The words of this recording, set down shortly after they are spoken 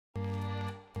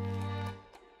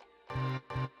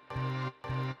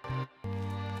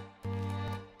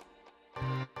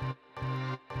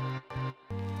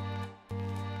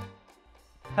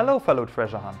Hello fellow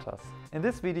treasure hunters! In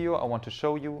this video I want to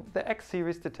show you the X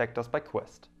series detectors by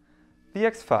Quest, the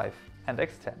X5 and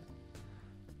X10.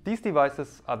 These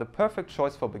devices are the perfect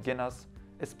choice for beginners,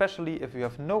 especially if you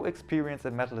have no experience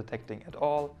in metal detecting at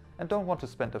all and don't want to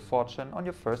spend a fortune on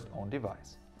your first own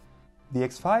device. The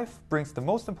X5 brings the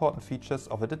most important features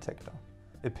of a detector: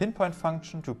 a pinpoint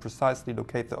function to precisely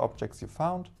locate the objects you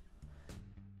found,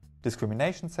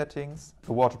 discrimination settings,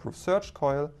 a waterproof search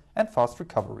coil and fast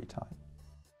recovery time.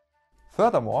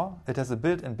 Furthermore, it has a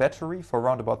built-in battery for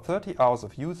around about 30 hours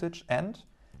of usage and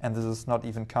this is not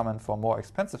even common for more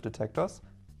expensive detectors,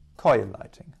 coil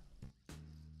lighting.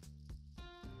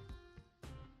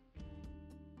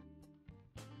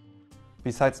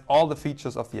 Besides all the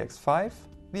features of the X5,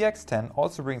 the X10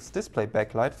 also brings display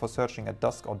backlight for searching at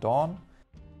dusk or dawn,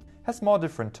 has more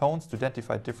different tones to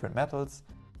identify different metals,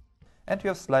 and you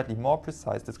have slightly more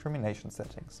precise discrimination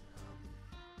settings.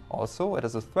 Also, it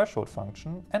has a threshold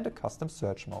function and a custom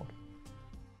search mode.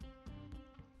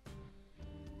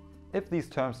 If these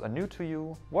terms are new to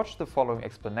you, watch the following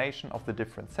explanation of the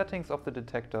different settings of the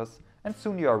detectors and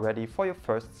soon you are ready for your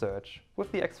first search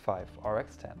with the X5 or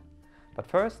X10. But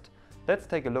first, let's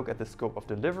take a look at the scope of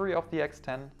delivery of the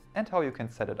X10 and how you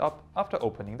can set it up after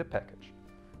opening the package.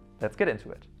 Let's get into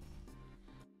it.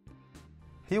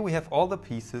 Here we have all the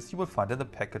pieces you will find in the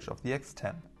package of the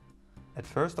X10. At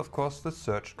first, of course, the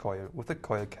search coil with a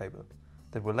coil cable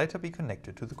that will later be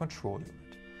connected to the control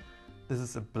unit. This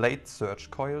is a blade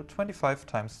search coil 25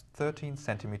 x 13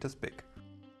 cm big.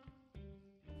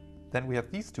 Then we have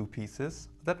these two pieces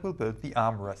that will build the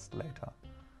armrest later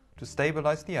to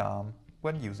stabilize the arm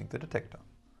when using the detector.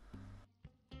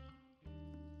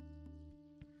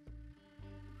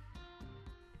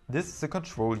 This is a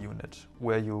control unit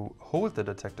where you hold the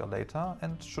detector later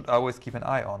and should always keep an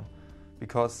eye on,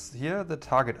 because here the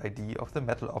target ID of the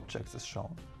metal objects is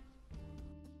shown.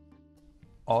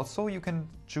 Also, you can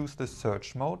choose the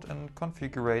search mode and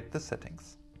configure the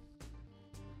settings.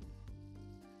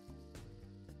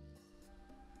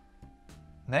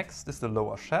 Next is the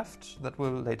lower shaft that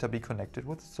will later be connected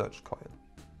with the search coil.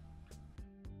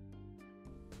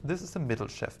 This is the middle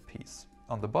shaft piece.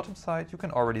 On the bottom side you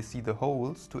can already see the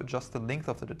holes to adjust the length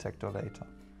of the detector later.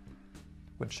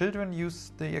 When children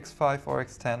use the X5 or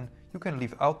X10, you can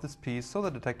leave out this piece so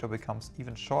the detector becomes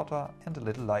even shorter and a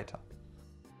little lighter.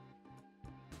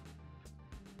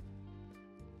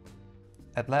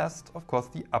 At last, of course,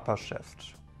 the upper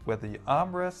shaft, where the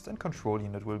armrest and control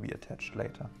unit will be attached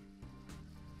later.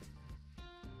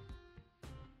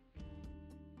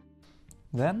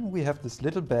 Then we have this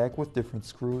little bag with different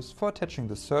screws for attaching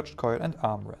the search coil and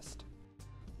armrest.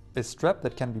 A strap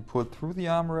that can be pulled through the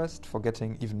armrest for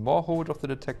getting even more hold of the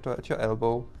detector at your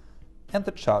elbow, and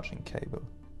the charging cable.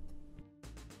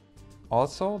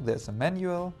 Also, there's a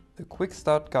manual, a quick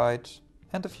start guide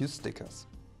and a few stickers.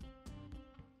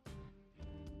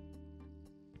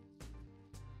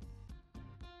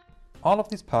 All of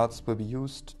these parts will be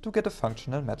used to get a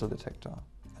functional metal detector,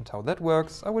 and how that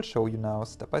works I will show you now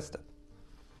step by step.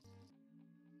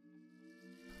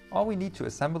 All we need to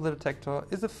assemble the detector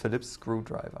is a Phillips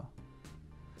screwdriver.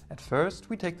 At first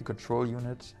we take the control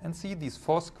unit and see these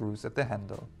 4 screws at the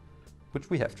handle, which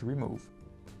we have to remove.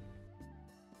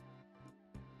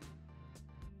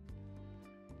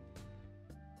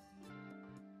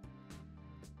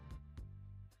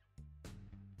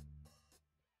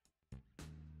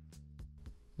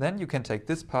 Then you can take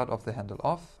this part of the handle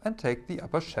off and take the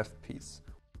upper shaft piece,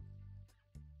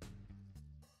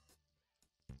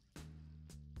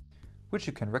 which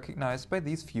you can recognize by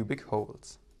these few big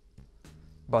holes.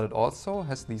 But it also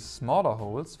has these smaller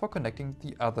holes for connecting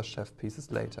the other shaft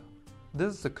pieces later.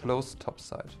 This is the closed top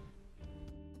side.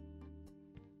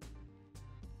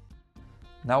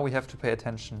 Now we have to pay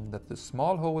attention that the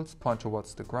small holes point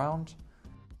towards the ground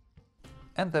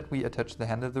and that we attach the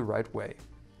handle the right way,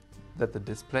 that the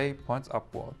display points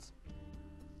upwards.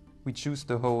 We choose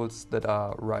the holes that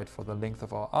are right for the length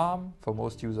of our arm. For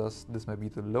most users this may be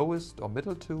the lowest or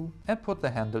middle two, and put the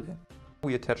handle in.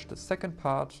 We attach the second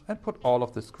part and put all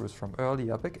of the screws from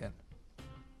earlier back in.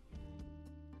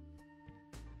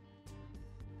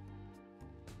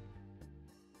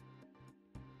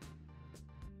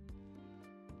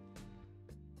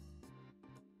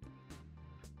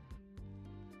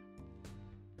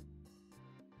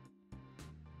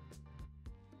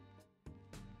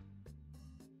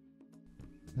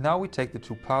 Now we take the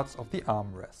two parts of the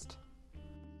armrest.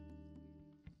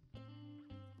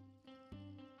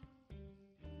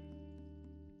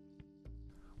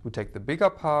 We take the bigger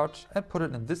part and put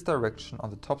it in this direction on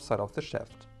the top side of the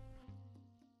shaft.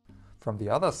 From the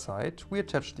other side, we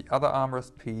attach the other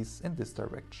armrest piece in this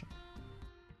direction.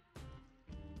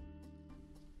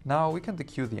 Now we can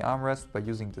secure the armrest by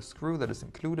using the screw that is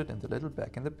included in the little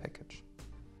bag in the package.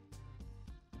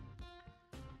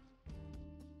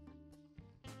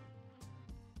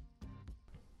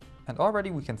 And already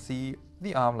we can see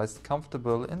the arm lies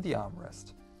comfortable in the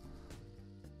armrest.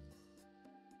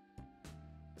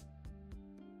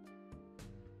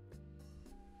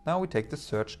 Now we take the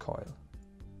search coil.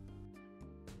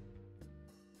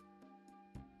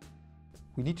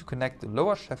 We need to connect the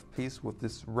lower shaft piece with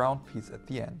this round piece at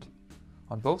the end.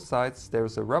 On both sides there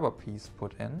is a rubber piece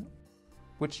put in,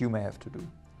 which you may have to do.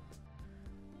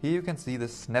 Here you can see the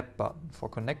snap button for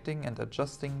connecting and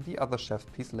adjusting the other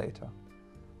shaft piece later.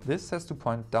 This has to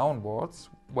point downwards,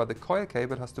 while the coil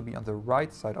cable has to be on the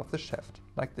right side of the shaft,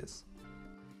 like this.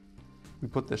 We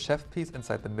put the shaft piece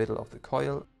inside the middle of the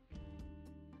coil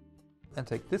and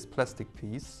take this plastic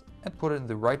piece and put it in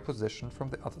the right position from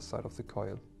the other side of the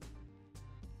coil.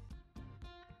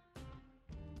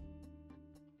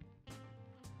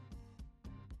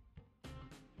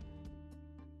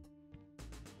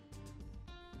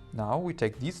 Now we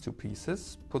take these two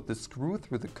pieces, put the screw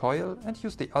through the coil and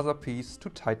use the other piece to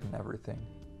tighten everything.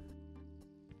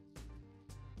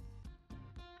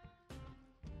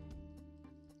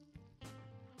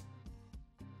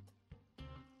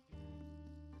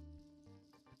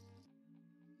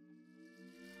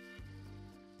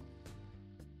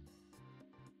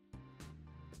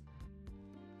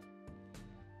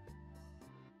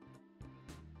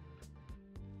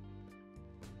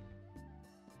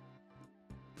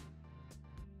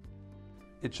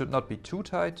 It should not be too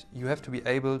tight, you have to be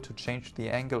able to change the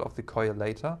angle of the coil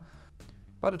later,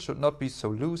 but it should not be so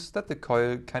loose that the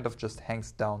coil kind of just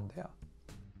hangs down there.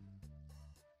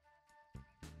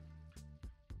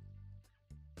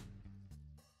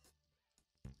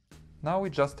 Now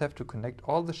we just have to connect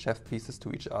all the shaft pieces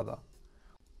to each other.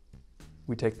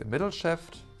 We take the middle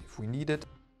shaft, if we need it,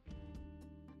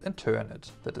 and turn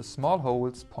it, that the small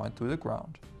holes point to the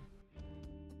ground.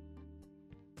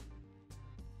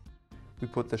 We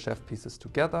put the shaft pieces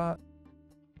together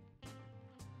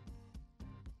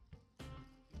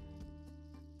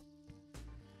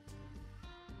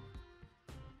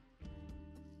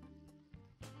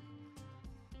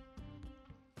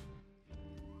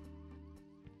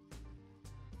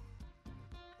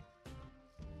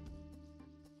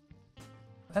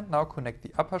and now connect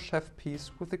the upper shaft piece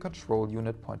with the control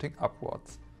unit pointing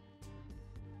upwards.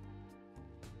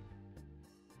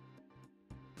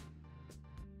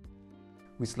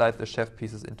 We slide the shaft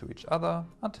pieces into each other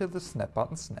until the snap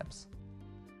button snaps.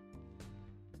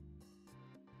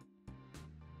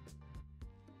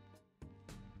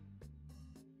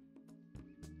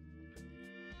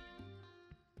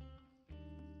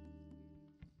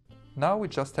 Now we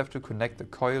just have to connect the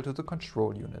coil to the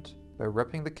control unit by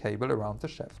wrapping the cable around the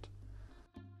shaft.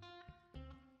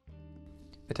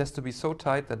 It has to be so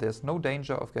tight that there's no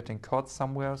danger of getting caught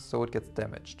somewhere so it gets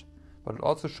damaged, but it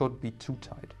also shouldn't be too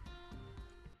tight.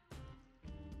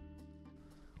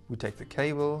 We take the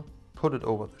cable, put it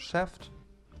over the shaft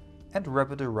and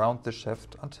wrap it around the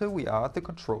shaft until we are at the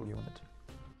control unit.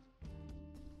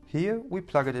 Here we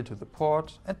plug it into the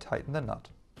port and tighten the nut.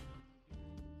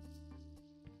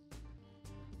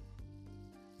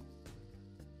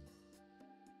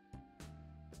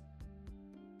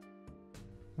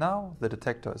 Now the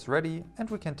detector is ready and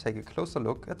we can take a closer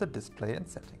look at the display and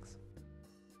settings.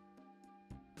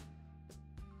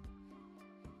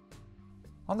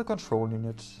 On the control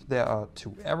unit there are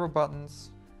two arrow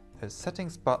buttons, a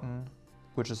settings button,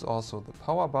 which is also the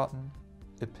power button,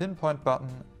 a pinpoint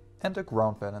button and a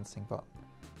ground balancing button.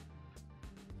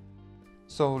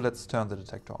 So let's turn the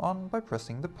detector on by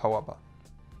pressing the power button.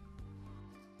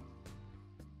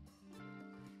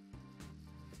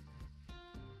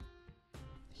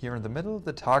 Here in the middle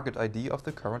the target ID of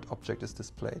the current object is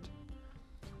displayed,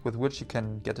 with which you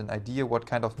can get an idea what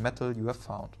kind of metal you have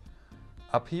found.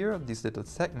 Up here, these little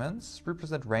segments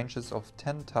represent ranges of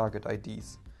 10 target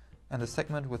IDs, and the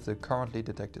segment with the currently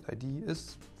detected ID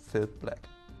is filled black.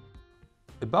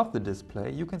 Above the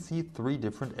display you can see 3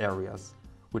 different areas,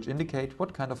 which indicate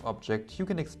what kind of object you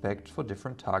can expect for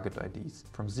different target IDs.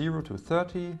 From 0 to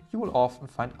 30 you will often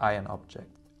find iron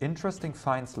objects. Interesting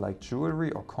finds like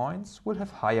jewelry or coins will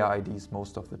have higher IDs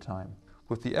most of the time.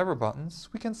 With the arrow buttons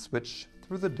we can switch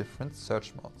through the different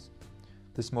search modes.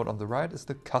 This mode on the right is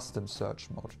the custom search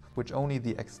mode, which only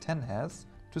the X10 has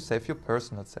to save your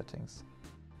personal settings.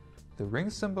 The ring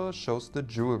symbol shows the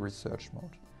jewelry search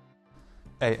mode.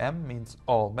 AM means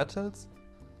all metals,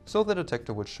 so the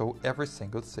detector will show every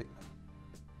single signal.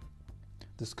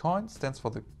 This coin stands for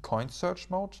the coin search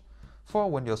mode, for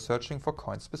when you're searching for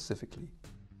coins specifically.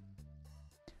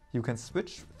 You can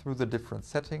switch through the different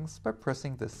settings by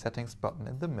pressing the settings button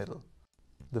in the middle.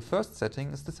 The first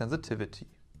setting is the sensitivity,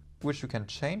 which you can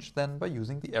change then by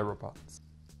using the arrow buttons.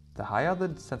 The higher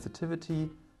the sensitivity,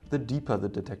 the deeper the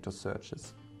detector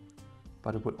searches,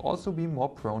 but it would also be more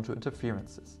prone to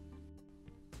interferences.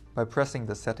 By pressing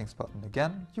the settings button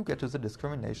again, you get to the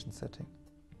discrimination setting.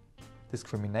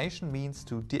 Discrimination means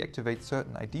to deactivate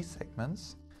certain ID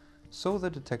segments, so the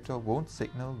detector won't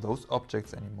signal those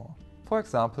objects anymore. For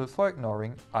example, for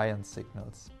ignoring iron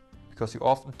signals, because you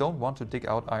often don't want to dig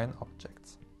out iron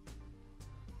objects.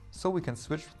 So we can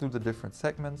switch through the different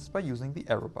segments by using the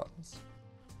arrow buttons.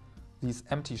 These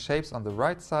empty shapes on the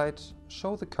right side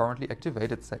show the currently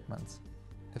activated segments.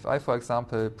 If I, for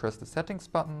example, press the settings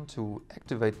button to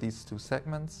activate these two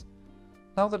segments,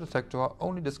 now the detector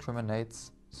only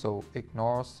discriminates, so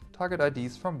ignores, target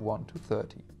IDs from 1 to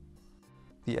 30.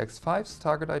 The X5's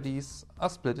target IDs are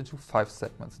split into 5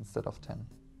 segments instead of 10.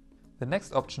 The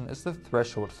next option is the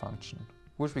threshold function,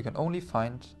 which we can only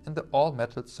find in the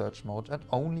all-metal search mode and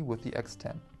only with the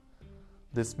X10.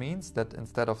 This means that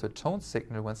instead of a tone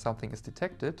signal when something is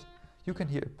detected, you can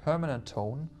hear a permanent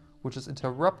tone which is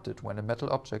interrupted when a metal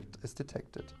object is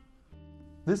detected.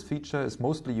 This feature is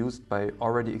mostly used by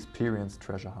already experienced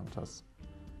treasure hunters,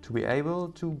 to be able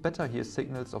to better hear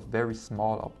signals of very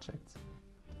small objects.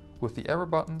 With the arrow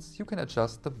buttons you can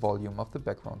adjust the volume of the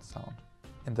background sound.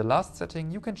 In the last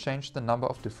setting you can change the number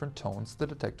of different tones the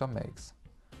detector makes.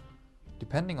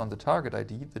 Depending on the target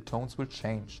ID, the tones will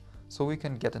change, so we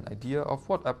can get an idea of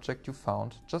what object you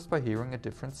found just by hearing a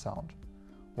different sound.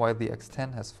 While the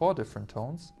X10 has 4 different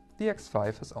tones, the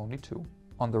X5 has only 2.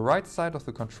 On the right side of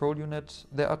the control unit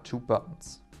there are 2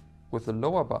 buttons. With the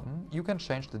lower button you can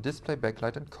change the display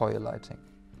backlight and coil lighting.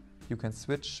 You can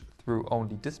switch through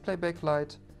only display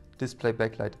backlight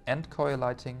and coil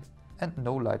lighting, and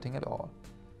no lighting at all.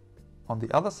 On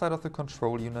the other side of the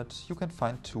control unit you can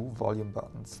find 2 volume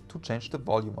buttons to change the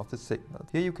volume of the signal.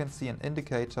 Here you can see an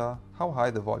indicator how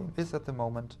high the volume is at the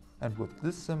moment, and with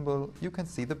this symbol you can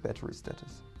see the battery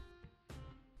status.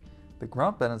 The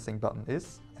ground balancing button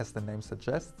is, as the name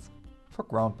suggests, for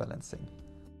ground balancing.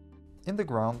 In the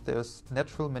ground there is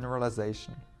natural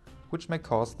mineralization, which may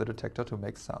cause the detector to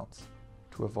make sounds.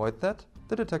 To avoid that,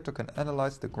 the detector can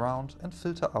analyze the ground and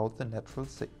filter out the natural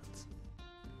signals.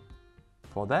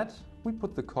 For that, we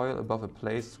put the coil above a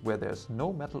place where there is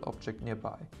no metal object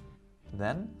nearby.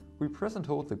 Then, we press and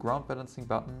hold the ground balancing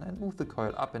button and move the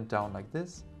coil up and down like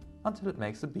this until it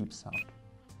makes a beep sound.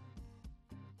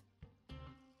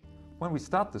 When we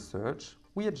start the search,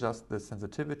 we adjust the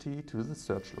sensitivity to the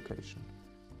search location.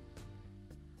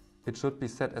 It should be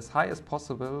set as high as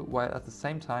possible, while at the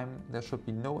same time there should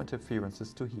be no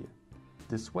interferences to hear.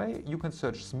 This way you can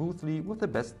search smoothly with the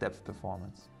best depth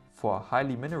performance. For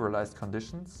highly mineralized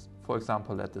conditions, for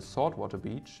example at the saltwater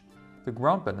beach, the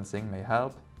ground balancing may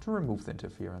help to remove the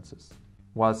interferences.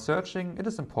 While searching, it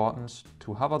is important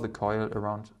to hover the coil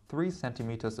around 3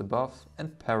 cm above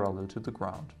and parallel to the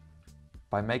ground.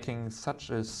 By making such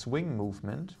a swing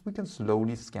movement, we can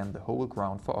slowly scan the whole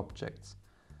ground for objects.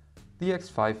 The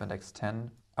X5 and X10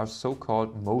 are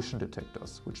so-called motion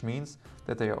detectors, which means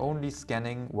that they are only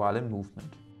scanning while in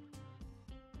movement.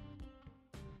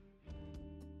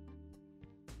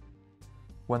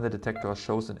 When the detector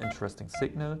shows an interesting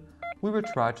signal, we will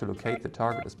try to locate the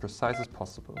target as precise as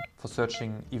possible. For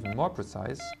searching even more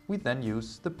precise, we then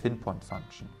use the pinpoint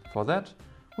function. For that,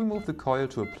 we move the coil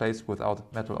to a place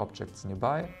without metal objects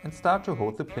nearby and start to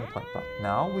hold the pinpoint button.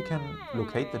 Now we can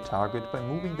locate the target by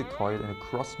moving the coil in a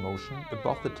cross motion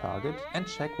above the target and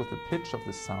check with the pitch of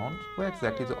the sound where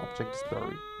exactly the object is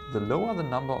buried. The lower the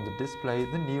number on the display,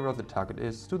 the nearer the target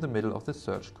is to the middle of the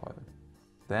search coil.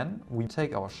 Then we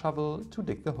take our shovel to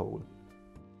dig the hole.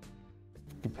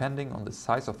 Depending on the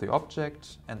size of the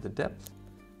object and the depth,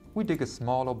 we dig a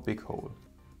small or big hole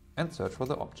and search for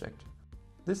the object.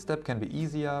 This step can be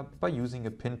easier by using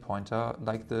a pinpointer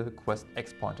like the Quest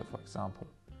X pointer, for example.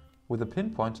 With a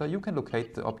pinpointer you can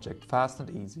locate the object fast and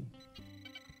easy.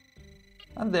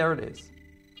 And there it is.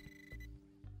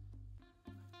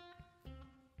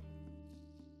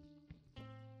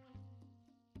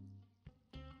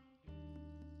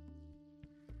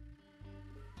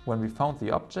 When we found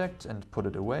the object and put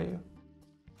it away,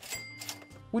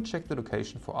 we check the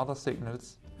location for other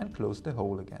signals and close the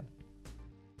hole again.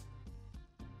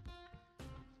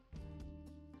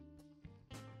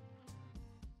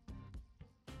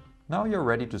 Now you're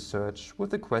ready to search with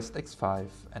the Quest X5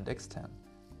 and X10.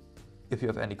 If you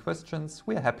have any questions,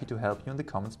 we are happy to help you in the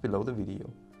comments below the video.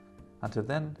 Until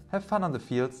then, have fun on the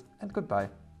fields and goodbye.